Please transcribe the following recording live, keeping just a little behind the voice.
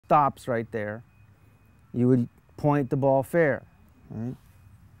stops right there, you would point the ball fair. Right?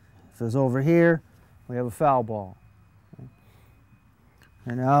 If it was over here, we have a foul ball. Right?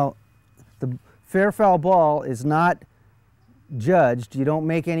 And now the fair foul ball is not judged. You don't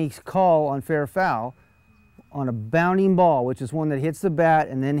make any call on fair foul on a bounding ball, which is one that hits the bat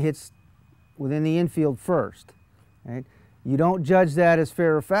and then hits within the infield first. Right? You don't judge that as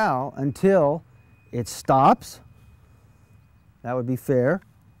fair or foul until it stops. That would be fair.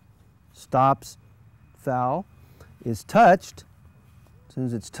 Stops, foul. Is touched. As soon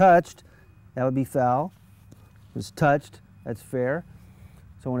as it's touched, that would be foul. Is touched, that's fair.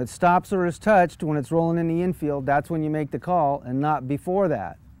 So when it stops or is touched, when it's rolling in the infield, that's when you make the call and not before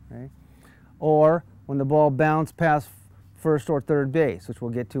that. Right? Or when the ball bounced past first or third base, which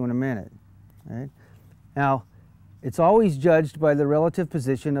we'll get to in a minute. Right? Now, it's always judged by the relative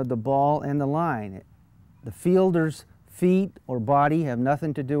position of the ball and the line. The fielder's feet or body have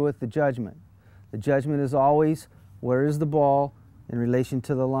nothing to do with the judgment. The judgment is always where is the ball in relation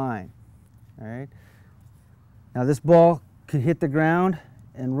to the line. All right? Now this ball could hit the ground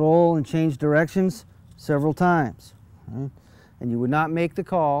and roll and change directions several times. Right? And you would not make the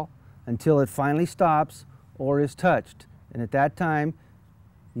call until it finally stops or is touched. And at that time,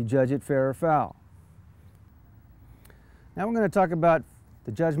 you judge it fair or foul. Now we're going to talk about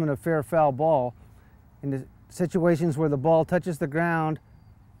the judgment of fair or foul ball in the situations where the ball touches the ground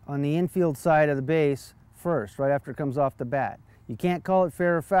on the infield side of the base first, right after it comes off the bat. You can't call it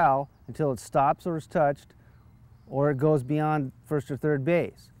fair or foul until it stops or is touched or it goes beyond first or third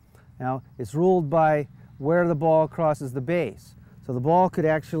base. Now, it's ruled by where the ball crosses the base. So the ball could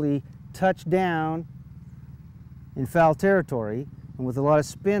actually touch down in foul territory, and with a lot of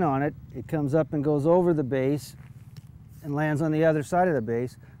spin on it, it comes up and goes over the base and lands on the other side of the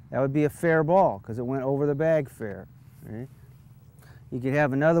base. That would be a fair ball because it went over the bag fair. Right? You could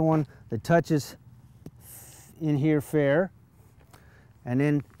have another one that touches in here fair, and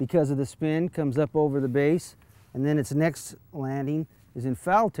then because of the spin comes up over the base, and then its next landing is in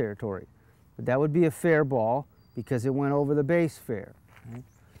foul territory. But that would be a fair ball because it went over the base fair. Right?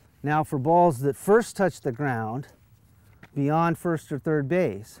 Now for balls that first touch the ground beyond first or third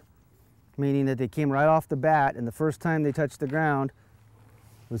base, meaning that they came right off the bat and the first time they touched the ground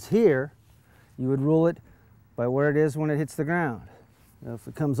was here, you would rule it by where it is when it hits the ground. Now, if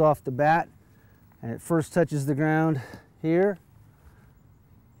it comes off the bat and it first touches the ground here,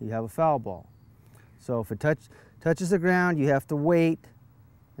 you have a foul ball. So if it touches the ground, you have to wait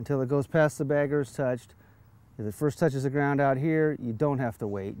until it goes past the bag or is touched. If it first touches the ground out here, you don't have to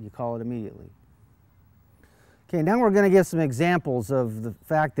wait. You call it immediately. Okay, now we're going to give some examples of the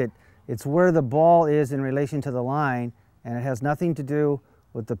fact that it's where the ball is in relation to the line, and it has nothing to do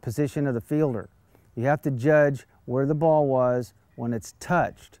with the position of the fielder. You have to judge where the ball was when it's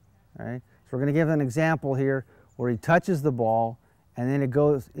touched. Right? So we're going to give an example here where he touches the ball and then it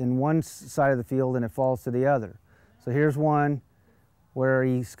goes in one side of the field and it falls to the other. So here's one where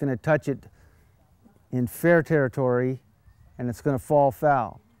he's going to touch it in fair territory and it's going to fall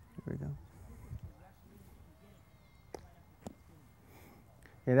foul. Here we go.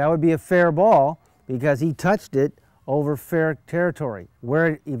 Okay, that would be a fair ball because he touched it over fair territory. Where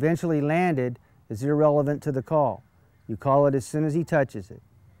it eventually landed is irrelevant to the call. You call it as soon as he touches it.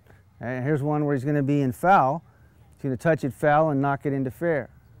 And here's one where he's going to be in foul. He's going to touch it foul and knock it into fair.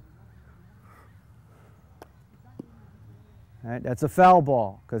 Right, that's a foul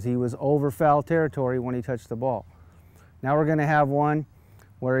ball because he was over foul territory when he touched the ball. Now we're going to have one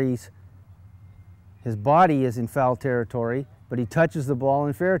where his body is in foul territory, but he touches the ball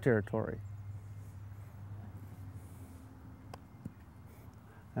in fair territory.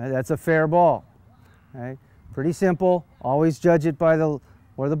 That's a fair ball. Right? Pretty simple. Always judge it by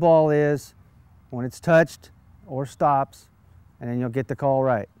where the ball is when it's touched or stops, and then you'll get the call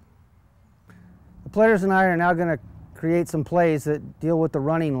right. The players and I are now going to create some plays that deal with the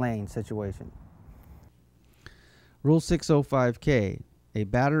running lane situation. Rule 605K. A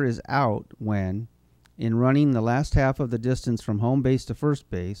batter is out when, in running the last half of the distance from home base to first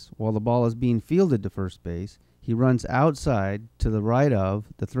base, while the ball is being fielded to first base, he runs outside to the right of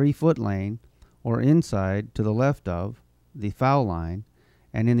the 3-foot lane or inside to the left of the foul line,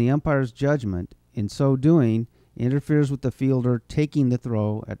 and in the umpire's judgment, in so doing, interferes with the fielder taking the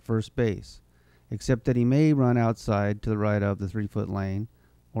throw at first base, except that he may run outside to the right of the 3-foot lane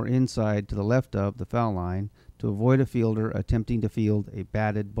or inside to the left of the foul line to avoid a fielder attempting to field a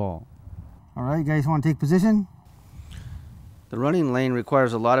batted ball. All right, you guys want to take position? The running lane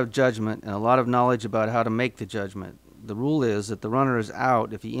requires a lot of judgment and a lot of knowledge about how to make the judgment. The rule is that the runner is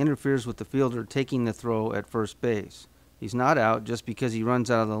out if he interferes with the fielder taking the throw at first base. He's not out just because he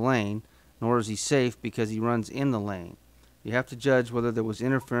runs out of the lane, nor is he safe because he runs in the lane. You have to judge whether there was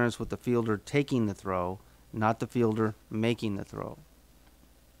interference with the fielder taking the throw, not the fielder making the throw.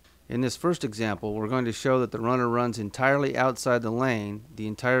 In this first example, we're going to show that the runner runs entirely outside the lane the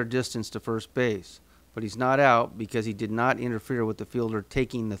entire distance to first base, but he's not out because he did not interfere with the fielder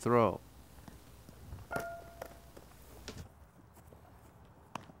taking the throw.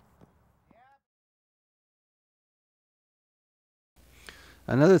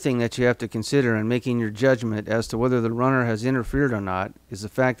 Another thing that you have to consider in making your judgment as to whether the runner has interfered or not is the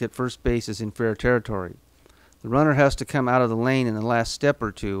fact that first base is in fair territory. The runner has to come out of the lane in the last step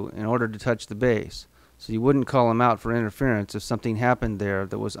or two in order to touch the base, so you wouldn't call him out for interference if something happened there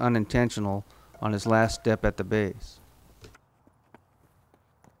that was unintentional on his last step at the base.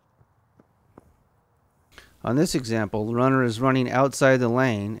 On this example, the runner is running outside the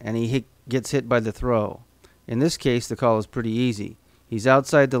lane and he gets hit by the throw. In this case, the call is pretty easy. He's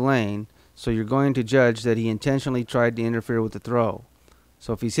outside the lane, so you're going to judge that he intentionally tried to interfere with the throw.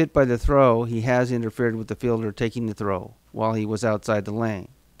 So if he's hit by the throw, he has interfered with the fielder taking the throw while he was outside the lane.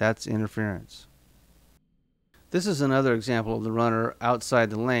 That's interference. This is another example of the runner outside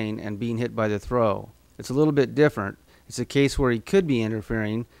the lane and being hit by the throw. It's a little bit different. It's a case where he could be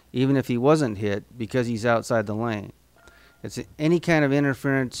interfering even if he wasn't hit because he's outside the lane. It's any kind of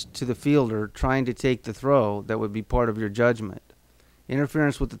interference to the fielder trying to take the throw that would be part of your judgment.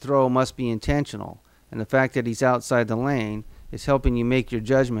 Interference with the throw must be intentional, and the fact that he's outside the lane is helping you make your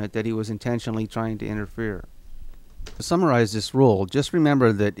judgment that he was intentionally trying to interfere. To summarize this rule, just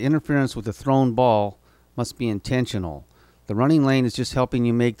remember that interference with a thrown ball must be intentional. The running lane is just helping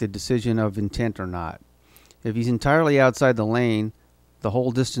you make the decision of intent or not. If he's entirely outside the lane, the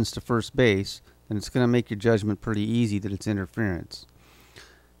whole distance to first base, then it's going to make your judgment pretty easy that it's interference.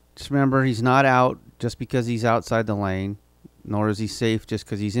 Just remember, he's not out just because he's outside the lane, nor is he safe just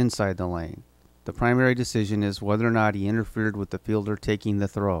because he's inside the lane. The primary decision is whether or not he interfered with the fielder taking the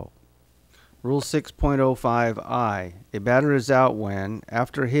throw. Rule 6.05I. A batter is out when,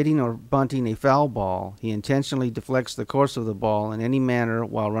 after hitting or bunting a foul ball, he intentionally deflects the course of the ball in any manner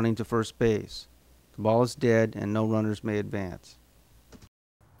while running to first base. The ball is dead and no runners may advance.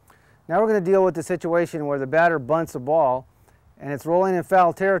 Now we're going to deal with the situation where the batter bunts a ball and it's rolling in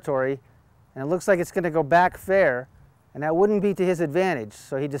foul territory and it looks like it's going to go back fair, and that wouldn't be to his advantage,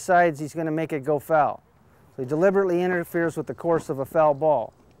 so he decides he's going to make it go foul. So he deliberately interferes with the course of a foul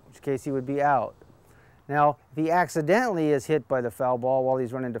ball, in which case he would be out. Now, if he accidentally is hit by the foul ball while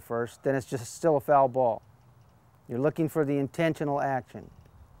he's running to first, then it's just still a foul ball. You're looking for the intentional action.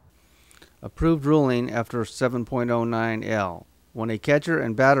 Approved ruling after 7.09L. When a catcher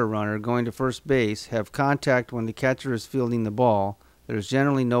and batter runner going to first base have contact when the catcher is fielding the ball, there is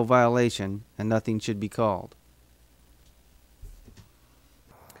generally no violation and nothing should be called.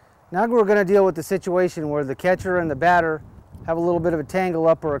 Now we're going to deal with the situation where the catcher and the batter have a little bit of a tangle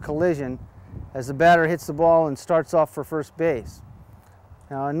up or a collision as the batter hits the ball and starts off for first base.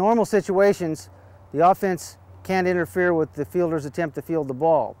 Now, in normal situations, the offense can't interfere with the fielder's attempt to field the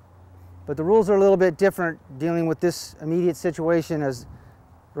ball. But the rules are a little bit different dealing with this immediate situation as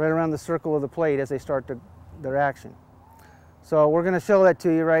right around the circle of the plate as they start their action. So we're going to show that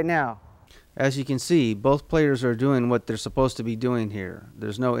to you right now. As you can see, both players are doing what they're supposed to be doing here.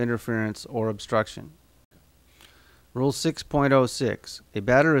 There's no interference or obstruction. Rule 6.06. A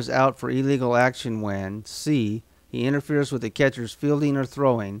batter is out for illegal action when C. He interferes with the catcher's fielding or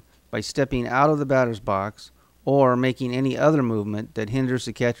throwing by stepping out of the batter's box or making any other movement that hinders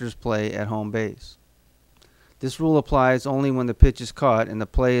the catcher's play at home base. This rule applies only when the pitch is caught and the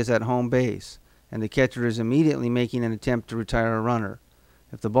play is at home base and the catcher is immediately making an attempt to retire a runner.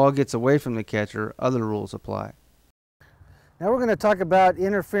 If the ball gets away from the catcher, other rules apply. Now we're going to talk about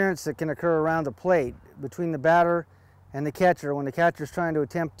interference that can occur around the plate between the batter and the catcher when the catcher is trying to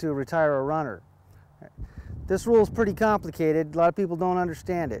attempt to retire a runner. This rule is pretty complicated. A lot of people don't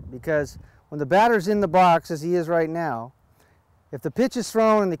understand it because when the batter's in the box, as he is right now, if the pitch is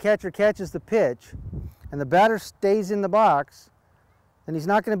thrown and the catcher catches the pitch and the batter stays in the box, then he's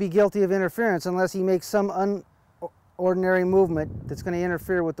not going to be guilty of interference unless he makes some ordinary movement that's going to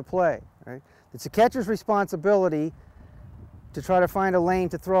interfere with the play. Right? It's the catcher's responsibility to try to find a lane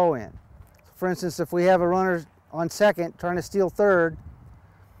to throw in. So for instance, if we have a runner on second trying to steal third,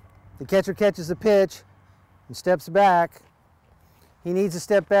 the catcher catches the pitch and steps back, he needs to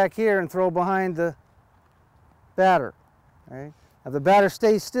step back here and throw behind the batter. Right? If the batter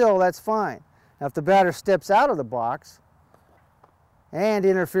stays still, that's fine. Now if the batter steps out of the box and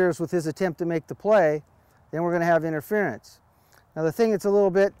interferes with his attempt to make the play, then we're going to have interference. Now the thing that's a little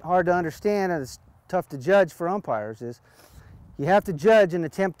bit hard to understand and it's tough to judge for umpires is you have to judge an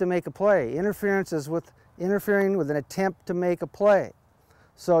attempt to make a play. Interference is with interfering with an attempt to make a play.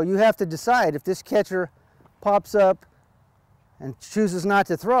 So you have to decide if this catcher pops up and chooses not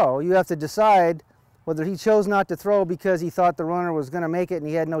to throw, you have to decide whether he chose not to throw because he thought the runner was going to make it and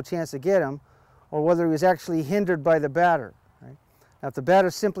he had no chance to get him, or whether he was actually hindered by the batter. Right? Now, if the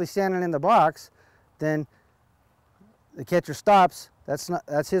batter's simply standing in the box, then the catcher stops.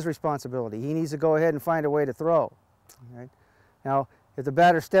 That's his responsibility. He needs to go ahead and find a way to throw. Right? Now, if the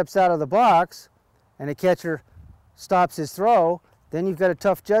batter steps out of the box and the catcher stops his throw, then you've got a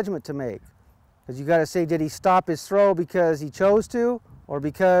tough judgment to make. Because you've got to say, did he stop his throw because he chose to, or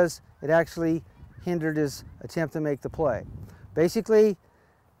because it actually hindered his attempt to make the play? Basically,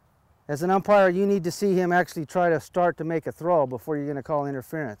 as an umpire, you need to see him actually try to start to make a throw before you're going to call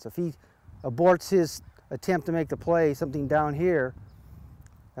interference. If he aborts his attempt to make the play, something down here,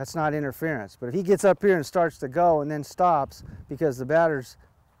 that's not interference. But if he gets up here and starts to go and then stops because the batter's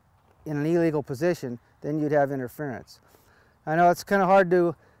in an illegal position, then you'd have interference. I know it's kind of hard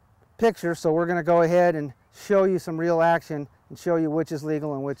to picture, so we're going to go ahead and show you some real action and show you which is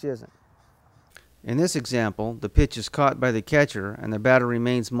legal and which isn't. In this example, the pitch is caught by the catcher and the batter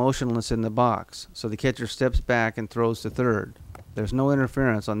remains motionless in the box, so the catcher steps back and throws to third. There's no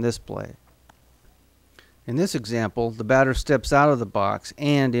interference on this play. In this example, the batter steps out of the box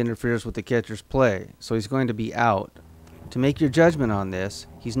and interferes with the catcher's play, so he's going to be out. To make your judgment on this,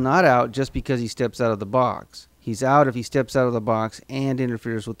 he's not out just because he steps out of the box. He's out if he steps out of the box and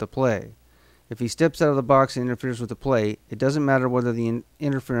interferes with the play. If he steps out of the box and interferes with the play, it doesn't matter whether the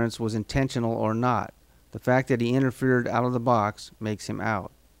interference was intentional or not. The fact that he interfered out of the box makes him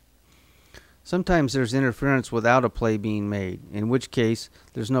out. Sometimes there's interference without a play being made, in which case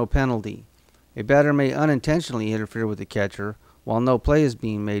there's no penalty. A batter may unintentionally interfere with the catcher while no play is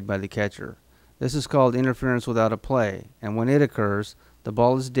being made by the catcher. This is called interference without a play, and when it occurs, the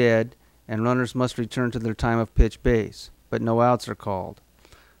ball is dead and runners must return to their time of pitch base, but no outs are called.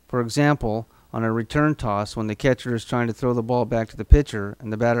 For example, on a return toss, when the catcher is trying to throw the ball back to the pitcher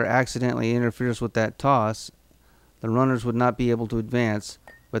and the batter accidentally interferes with that toss, the runners would not be able to advance,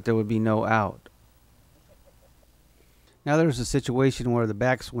 but there would be no out. Now there's a situation where the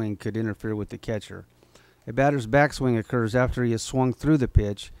backswing could interfere with the catcher. A batter's backswing occurs after he has swung through the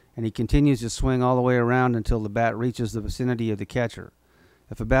pitch, and he continues to swing all the way around until the bat reaches the vicinity of the catcher.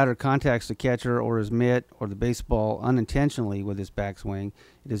 If a batter contacts the catcher or his mitt or the baseball unintentionally with his backswing,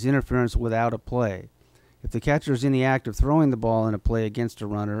 it is interference without a play. If the catcher is in the act of throwing the ball in a play against a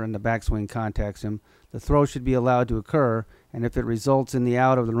runner and the backswing contacts him, the throw should be allowed to occur, and if it results in the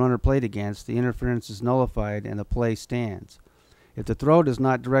out of the runner played against, the interference is nullified and the play stands. If the throw does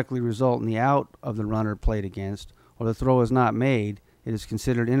not directly result in the out of the runner played against, or the throw is not made, it is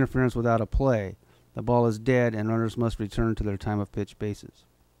considered interference without a play. The ball is dead and runners must return to their time of pitch bases.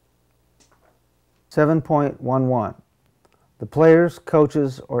 7.11. The players,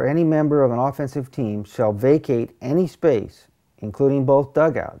 coaches, or any member of an offensive team shall vacate any space, including both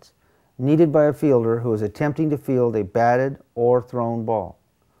dugouts, needed by a fielder who is attempting to field a batted or thrown ball.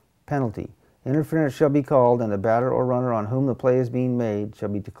 Penalty. Interference shall be called and the batter or runner on whom the play is being made shall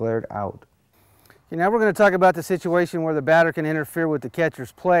be declared out. Okay, now we're going to talk about the situation where the batter can interfere with the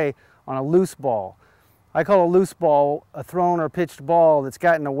catcher's play on a loose ball. I call a loose ball a thrown or pitched ball that's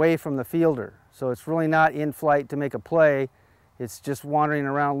gotten away from the fielder. So it's really not in flight to make a play. It's just wandering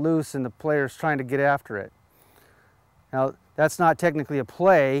around loose and the player's trying to get after it. Now, that's not technically a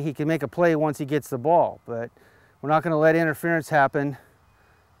play. He can make a play once he gets the ball, but we're not going to let interference happen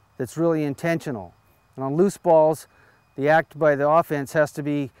that's really intentional. And on loose balls, the act by the offense has to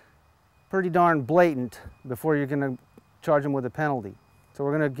be pretty darn blatant before you're going to charge them with a penalty. So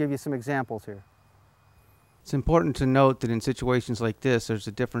we're going to give you some examples here. It's important to note that in situations like this, there's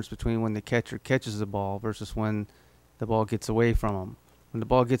a difference between when the catcher catches the ball versus when the ball gets away from him. When the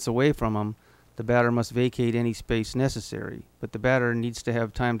ball gets away from him, the batter must vacate any space necessary, but the batter needs to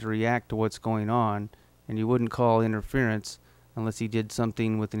have time to react to what's going on, and you wouldn't call interference unless he did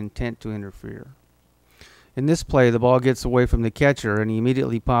something with an intent to interfere. In this play, the ball gets away from the catcher and he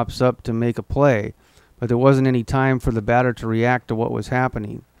immediately pops up to make a play, but there wasn't any time for the batter to react to what was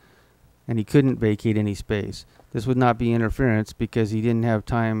happening, and he couldn't vacate any space. This would not be interference because he didn't have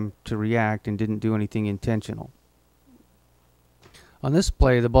time to react and didn't do anything intentional. On this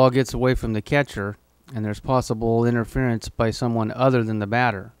play, the ball gets away from the catcher, and there's possible interference by someone other than the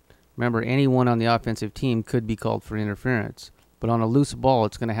batter. Remember, anyone on the offensive team could be called for interference, but on a loose ball,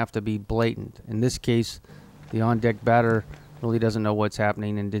 it's going to have to be blatant. In this case, the on-deck batter really doesn't know what's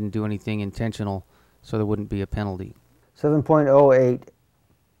happening and didn't do anything intentional, so there wouldn't be a penalty. 7.08.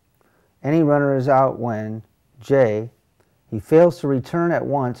 Any runner is out when J. He fails to return at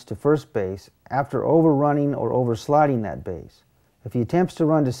once to first base after overrunning or oversliding that base. If he attempts to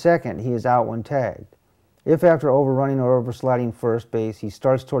run to second, he is out when tagged. If after overrunning or oversliding first base, he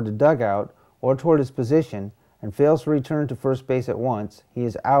starts toward the dugout or toward his position and fails to return to first base at once, he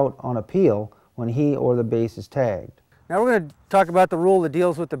is out on appeal when he or the base is tagged. Now we're going to talk about the rule that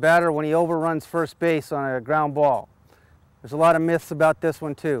deals with the batter when he overruns first base on a ground ball. There's a lot of myths about this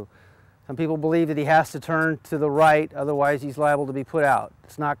one too. Some people believe that he has to turn to the right, otherwise he's liable to be put out.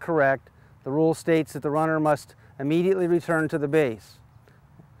 It's not correct. The rule states that the runner must immediately return to the base.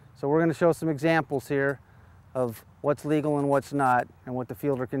 So we're going to show some examples here of what's legal and what's not, and what the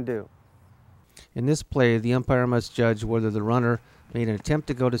fielder can do. In this play, the umpire must judge whether the runner made an attempt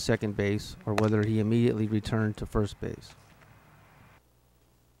to go to second base or whether he immediately returned to first base.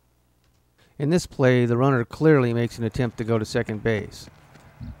 In this play, the runner clearly makes an attempt to go to second base,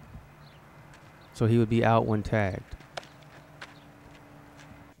 so he would be out when tagged.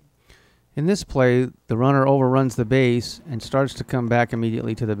 In this play, the runner overruns the base and starts to come back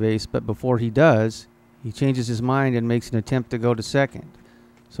immediately to the base, but before he does, he changes his mind and makes an attempt to go to second.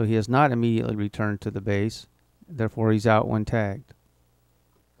 So he has not immediately returned to the base, therefore he's out when tagged.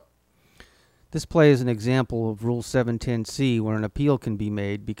 This play is an example of Rule 710C where an appeal can be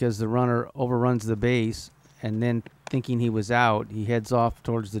made because the runner overruns the base and then, thinking he was out, he heads off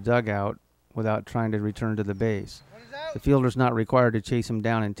towards the dugout without trying to return to the base. The fielder is not required to chase him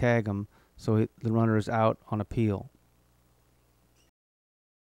down and tag him, so the runner is out on appeal.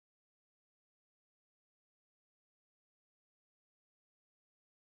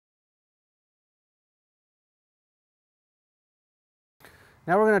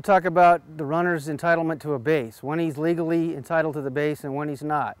 Now we're going to talk about the runner's entitlement to a base, when he's legally entitled to the base and when he's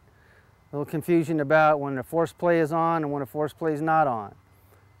not. A little confusion about when a forced play is on and when a forced play is not on.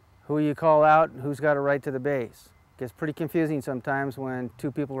 Who you call out and who's got a right to the base. It gets pretty confusing sometimes when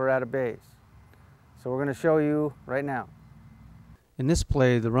two people are at a base. So we're going to show you right now. In this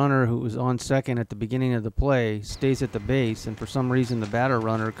play, the runner who was on second at the beginning of the play stays at the base, and for some reason the batter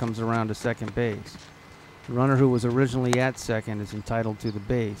runner comes around to second base. The runner who was originally at second is entitled to the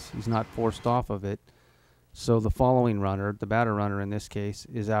base. He's not forced off of it. So the following runner, the batter runner in this case,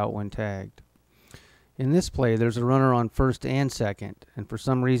 is out when tagged. In this play, there's a runner on first and second, and for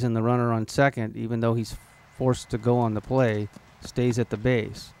some reason the runner on second, even though he's forced to go on the play, stays at the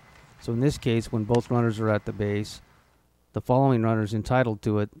base. So in this case, when both runners are at the base, the following runner is entitled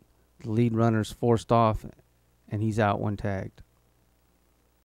to it. The lead runner's forced off, and he's out when tagged.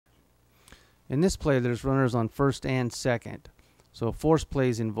 In this play, there's runners on first and second, so a force play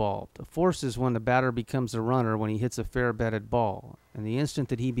is involved. A force is when the batter becomes a runner when he hits a fair batted ball. And the instant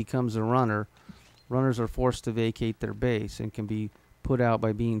that he becomes a runner, runners are forced to vacate their base and can be put out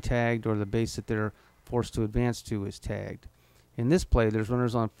by being tagged, or the base that they're forced to advance to is tagged. In this play, there's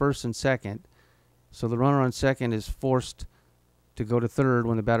runners on first and second, so the runner on second is forced to go to third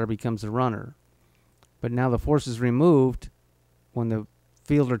when the batter becomes a runner. But now the force is removed when the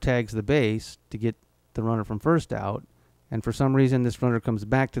fielder tags the base to get the runner from first out, and for some reason this runner comes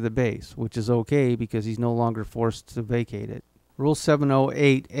back to the base, which is okay because he's no longer forced to vacate it. Rule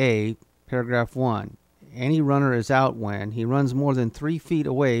 708A, paragraph 1. Any runner is out when he runs more than 3 feet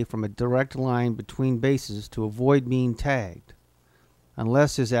away from a direct line between bases to avoid being tagged,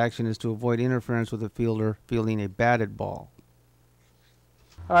 unless his action is to avoid interference with a fielder fielding a batted ball.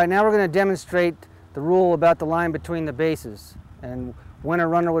 All right, now we're going to demonstrate the rule about the line between the bases and when a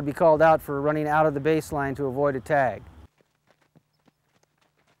runner would be called out for running out of the baseline to avoid a tag.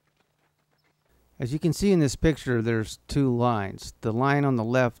 As you can see in this picture, there's 2 lines. The line on the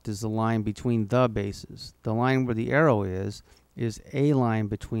left is the line between the bases. The line where the arrow is a line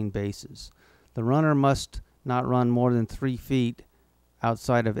between bases. The runner must not run more than 3 feet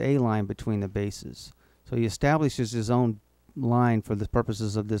outside of a line between the bases. So he establishes his own line for the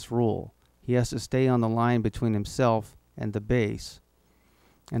purposes of this rule. He has to stay on the line between himself and the base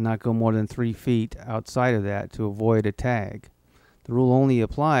and not go more than 3 feet outside of that to avoid a tag. The rule only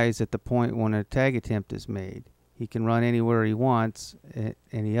applies at the point when a tag attempt is made. He can run anywhere he wants at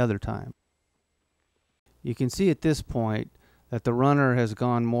any other time. You can see at this point that the runner has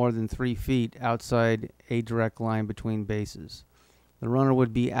gone more than 3 feet outside a direct line between bases. The runner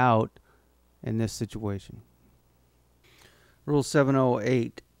would be out in this situation. Rule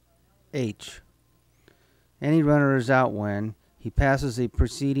 708H. Any runner is out when he passes a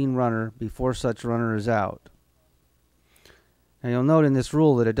preceding runner before such runner is out. Now you'll note in this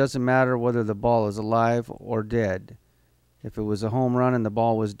rule that it doesn't matter whether the ball is alive or dead. If it was a home run and the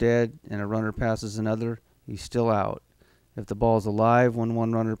ball was dead and a runner passes another, he's still out. If the ball is alive when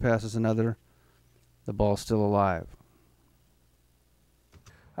one runner passes another, the ball is still alive.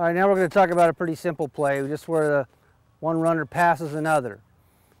 All right, now we're going to talk about a pretty simple play, just where the one runner passes another.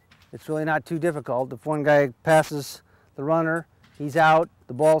 It's really not too difficult. If one guy passes the runner, he's out,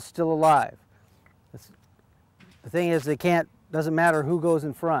 the ball's still alive. The thing is, doesn't matter who goes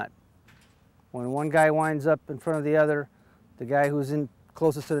in front. When one guy winds up in front of the other, the guy who's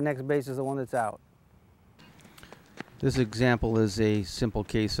closest to the next base is the one that's out. This example is a simple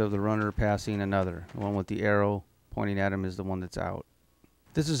case of the runner passing another. The one with the arrow pointing at him is the one that's out.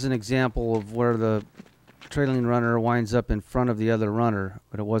 This is an example of where the trailing runner winds up in front of the other runner,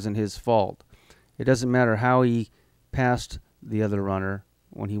 but it wasn't his fault. It doesn't matter how he passed the other runner.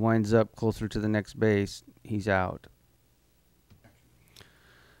 When he winds up closer to the next base, he's out.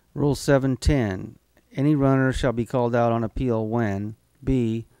 Rule 710. Any runner shall be called out on appeal when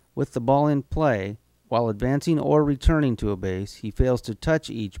B. With the ball in play, while advancing or returning to a base, he fails to touch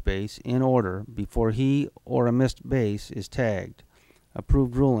each base in order before he or a missed base is tagged.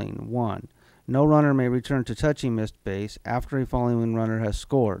 Approved ruling. 1. No runner may return to touching missed base after a following runner has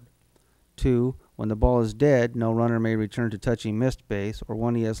scored. 2. When the ball is dead, no runner may return to touching missed base or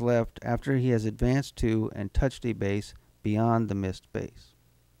one he has left after he has advanced to and touched a base beyond the missed base.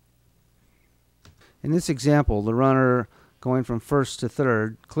 In this example, the runner going from first to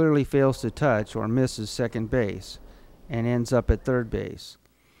third clearly fails to touch or misses second base and ends up at third base.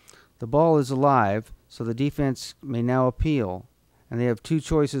 The ball is alive, so the defense may now appeal, and they have two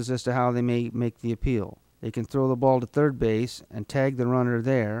choices as to how they may make the appeal. They can throw the ball to third base and tag the runner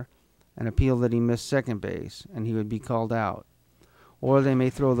there and appeal that he missed second base and he would be called out. Or they may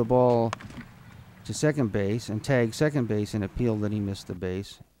throw the ball to second base and tag second base and appeal that he missed the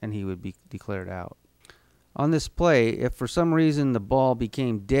base and he would be declared out. On this play, if for some reason the ball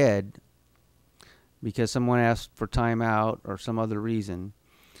became dead because someone asked for timeout or some other reason,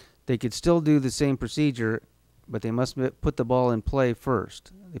 they could still do the same procedure, but they must put the ball in play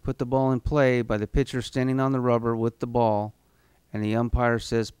first. They put the ball in play by the pitcher standing on the rubber with the ball, and the umpire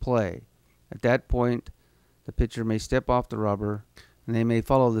says play. At that point, the pitcher may step off the rubber, and they may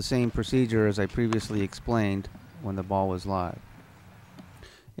follow the same procedure as I previously explained when the ball was live.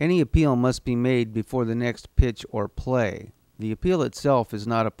 Any appeal must be made before the next pitch or play. The appeal itself is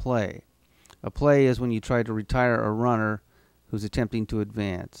not a play. A play is when you try to retire a runner who's attempting to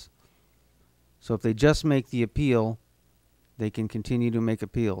advance. So if they just make the appeal, they can continue to make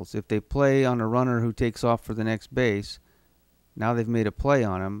appeals. If they play on a runner who takes off for the next base, now they've made a play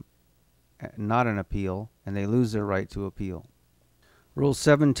on him, not an appeal, and they lose their right to appeal. Rule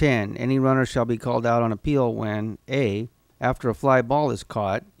 710. Any runner shall be called out on appeal when A. After a fly ball is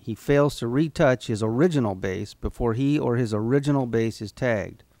caught, he fails to retouch his original base before he or his original base is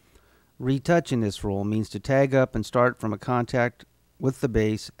tagged. Retouch in this rule means to tag up and start from a contact with the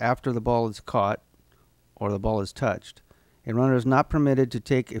base after the ball is caught or the ball is touched. A runner is not permitted to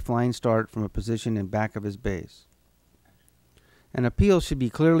take a flying start from a position in back of his base. An appeal should be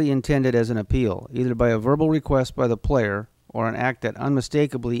clearly intended as an appeal, either by a verbal request by the player or an act that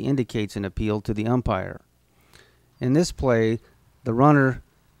unmistakably indicates an appeal to the umpire. In this play, the runner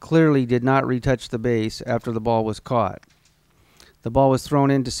clearly did not retouch the base after the ball was caught. The ball was thrown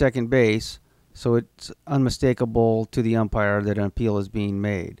into second base, so it's unmistakable to the umpire that an appeal is being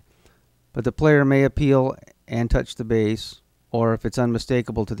made. But the player may appeal and touch the base, or if it's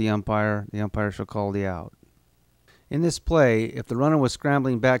unmistakable to the umpire shall call the out. In this play, if the runner was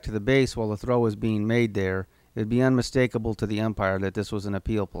scrambling back to the base while the throw was being made there, it would be unmistakable to the umpire that this was an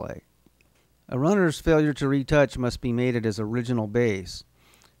appeal play. A runner's failure to retouch must be made at his original base.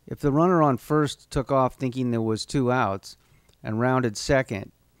 If the runner on first took off thinking there was 2 outs and rounded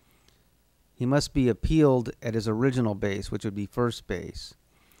second, he must be appealed at his original base, which would be first base.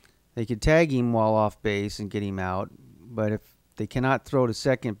 They could tag him while off base and get him out, but if they cannot throw to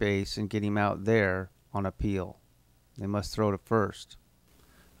second base and get him out there on appeal, they must throw to first.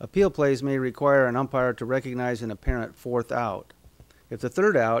 Appeal plays may require an umpire to recognize an apparent 4th out. If the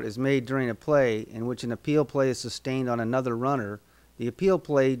 3rd out is made during a play in which an appeal play is sustained on another runner, the appeal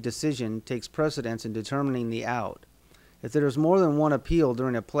play decision takes precedence in determining the out. If there is more than one appeal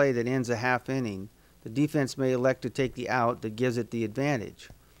during a play that ends a half inning, the defense may elect to take the out that gives it the advantage.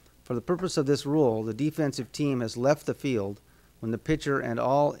 For the purpose of this rule, the defensive team has left the field when the pitcher and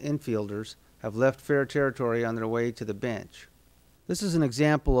all infielders have left fair territory on their way to the bench. This is an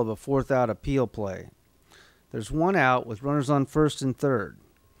example of a 4th out appeal play. There's 1 out with runners on first and third.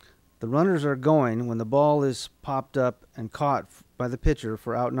 The runners are going when the ball is popped up and caught by the pitcher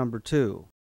for out number 2.